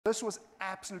This was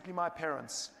absolutely my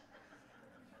parents.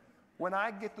 When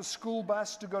I get the school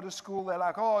bus to go to school, they're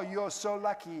like, oh, you're so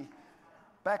lucky.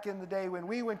 Back in the day when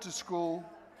we went to school,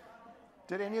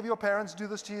 did any of your parents do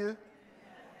this to you?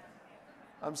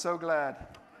 I'm so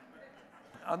glad.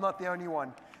 I'm not the only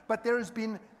one. But there has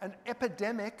been an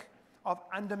epidemic of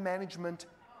undermanagement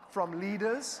from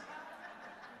leaders.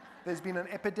 There's been an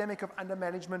epidemic of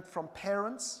undermanagement from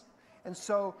parents. And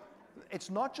so it's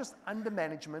not just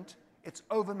undermanagement, it's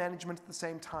overmanagement at the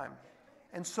same time.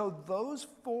 And so those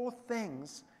four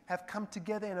things have come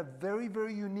together in a very,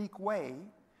 very unique way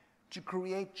to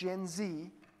create Gen Z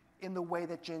in the way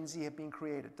that Gen Z have been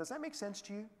created. Does that make sense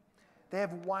to you? They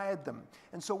have wired them.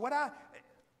 And so what I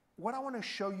want to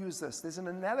show you is this. There's an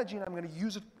analogy, and I'm going to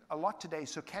use it a lot today,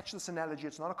 so catch this analogy.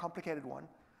 It's not a complicated one.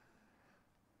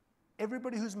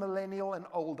 Everybody who's millennial and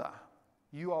older,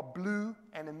 you are blue,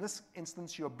 and in this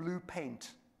instance, you're blue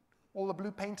paint. All the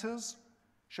blue painters,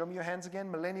 show me your hands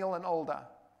again, millennial and older.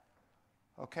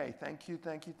 Okay, thank you,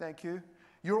 thank you, thank you.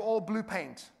 You're all blue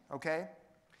paint, okay?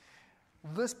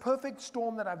 This perfect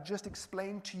storm that I've just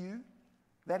explained to you,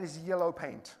 that is yellow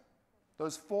paint.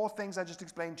 Those four things I just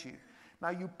explained to you. Now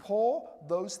you pour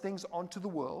those things onto the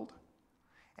world,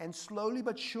 and slowly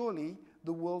but surely,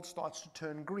 the world starts to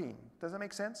turn green. Does that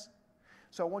make sense?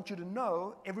 So I want you to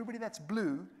know, everybody that's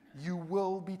blue, you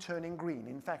will be turning green.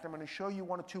 In fact, I'm going to show you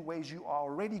one or two ways you are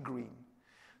already green.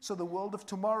 So the world of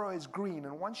tomorrow is green,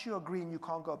 and once you're green, you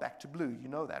can't go back to blue. You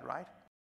know that, right?